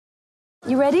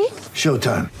You ready?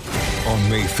 Showtime. On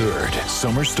May 3rd,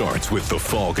 summer starts with The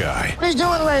Fall Guy. Let's do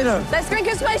it later. Let's drink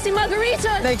a spicy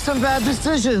margarita. Make some bad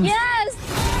decisions. Yes!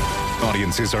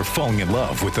 Audiences are falling in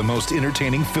love with the most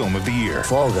entertaining film of the year.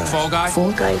 Fall Guy. Fall Guy?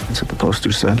 Fall Guy. That's what the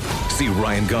poster said. See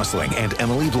Ryan Gosling and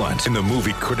Emily Blunt in the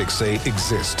movie critics say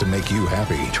exists to make you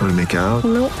happy. Trying to make it out?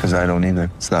 Nope. Because I don't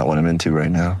either. It's not what I'm into right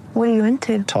now. What are you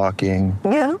into? Talking.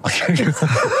 Yeah.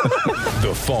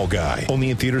 The Fall Guy.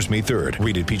 Only in theaters May 3rd.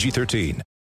 Rated PG-13.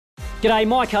 G'day,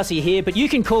 Mike Hussey here, but you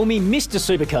can call me Mr.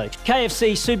 Supercoach.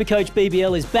 KFC Supercoach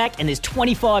BBL is back and there's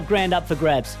 25 grand up for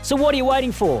grabs. So what are you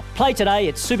waiting for? Play today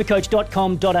at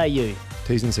supercoach.com.au.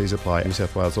 T's and C's apply. New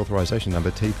South Wales authorisation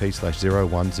number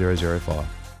TP/01005.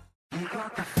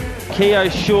 Keogh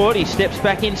short, he steps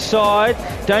back inside,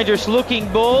 dangerous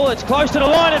looking ball, it's close to the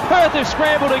line and Perth have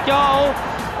scrambled a goal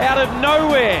out of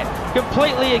nowhere,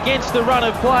 completely against the run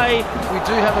of play. We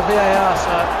do have a VAR,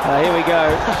 so... Here we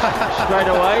go, straight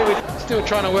away. Still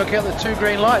trying to work out the two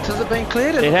green lights. Has it been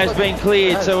cleared? It has been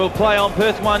cleared, so we'll play on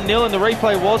Perth 1-0, and the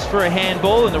replay was for a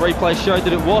handball, and the replay showed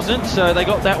that it wasn't, so they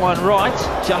got that one right.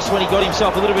 Just when he got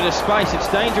himself a little bit of space, it's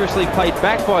dangerously played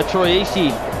back by Troy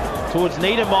Eastie towards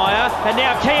Niedermeyer, and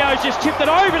now Keogh's just tipped it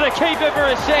over the keeper for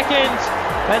a second,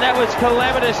 and that was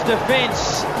calamitous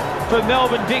defence for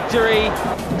Melbourne victory.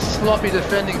 Sloppy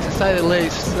defending, to say the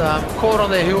least. Caught on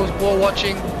their heels, ball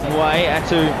watching. Anyway,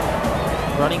 Atu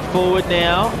running forward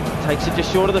now, takes it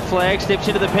just short of the flag, steps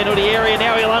into the penalty area,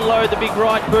 now he'll unload the big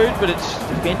right boot, but it's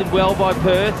defended well by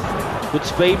Perth. Good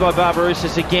speed by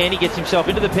Barbarouses again, he gets himself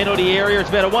into the penalty area, it's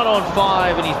about a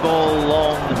 1-on-5 and his ball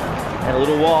long and a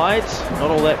little wide, not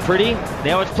all that pretty.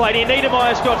 Now it's played in,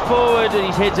 Niedermeyer's got forward and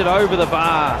he heads it over the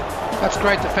bar. That's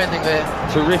great defending there.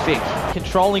 Terrific.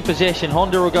 Controlling possession,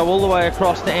 Honda will go all the way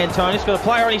across to Antonis, got a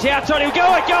player on his outside, he'll go,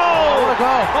 a goal! What a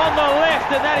goal! On the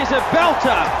left, and that is a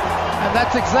belter. And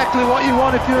that's exactly what you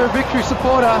want if you're a Victory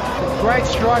supporter. Great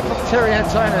strike from Terry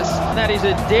Antonis. And that is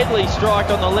a deadly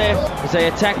strike on the left as they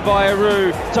attack by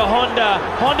Aru to Honda.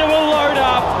 Honda will load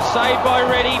up, saved by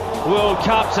Reddy. World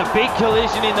Cup's a big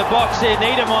collision in the box there.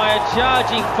 Niedermeyer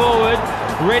charging forward.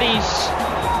 Reddy's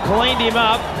cleaned him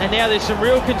up, and now there's some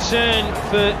real concern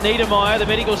for Niedermeyer. The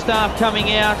medical staff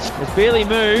coming out. It's barely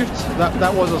moved.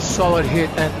 That was a solid hit,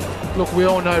 and look, we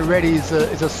all know Reddy is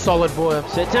a solid boy.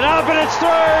 Sets it up and it's through!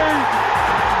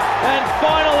 And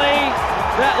finally,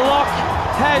 that lock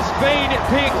has been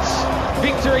picked.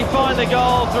 Victory find the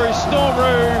goal through Storm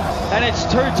Roux, and it's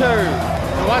 2-2.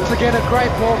 And once again, a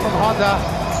great ball from Honda.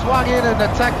 Swung in and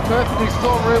attacked perfectly.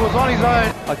 Storm Roux was on his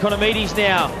own. Ikonomidis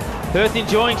now. Perth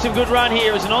enjoying some good run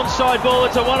here. It's an onside ball.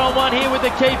 It's a one-on-one here with the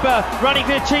keeper. Running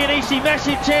for Chianese.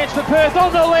 Massive chance for Perth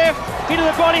on the left. Into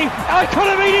the body.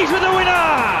 Ikonomidis with the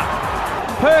winner.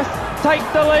 Perth take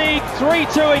the lead.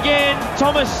 3-2 again.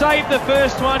 Thomas saved the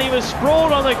first one. He was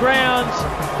sprawled on the ground.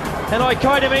 And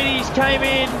Ikonomidis came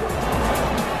in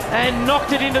and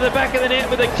knocked it into the back of the net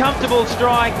with a comfortable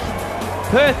strike.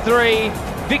 Perth 3,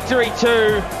 Victory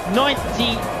 2.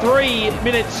 93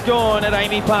 minutes gone at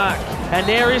Amy Park. And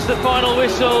there is the final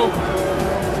whistle.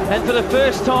 And for the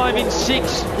first time in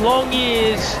 6 long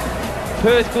years,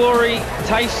 Perth Glory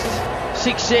taste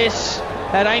success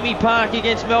at Amy Park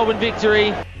against Melbourne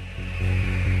Victory.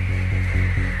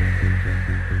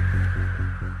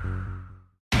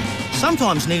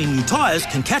 Sometimes needing new tyres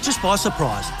can catch us by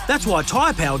surprise. That's why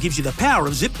Tyre Power gives you the power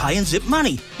of Zip Pay and Zip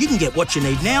Money. You can get what you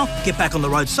need now, get back on the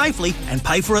road safely and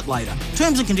pay for it later.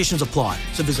 Terms and conditions apply.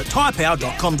 So visit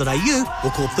tyrepower.com.au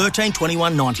or call 13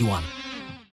 21 91.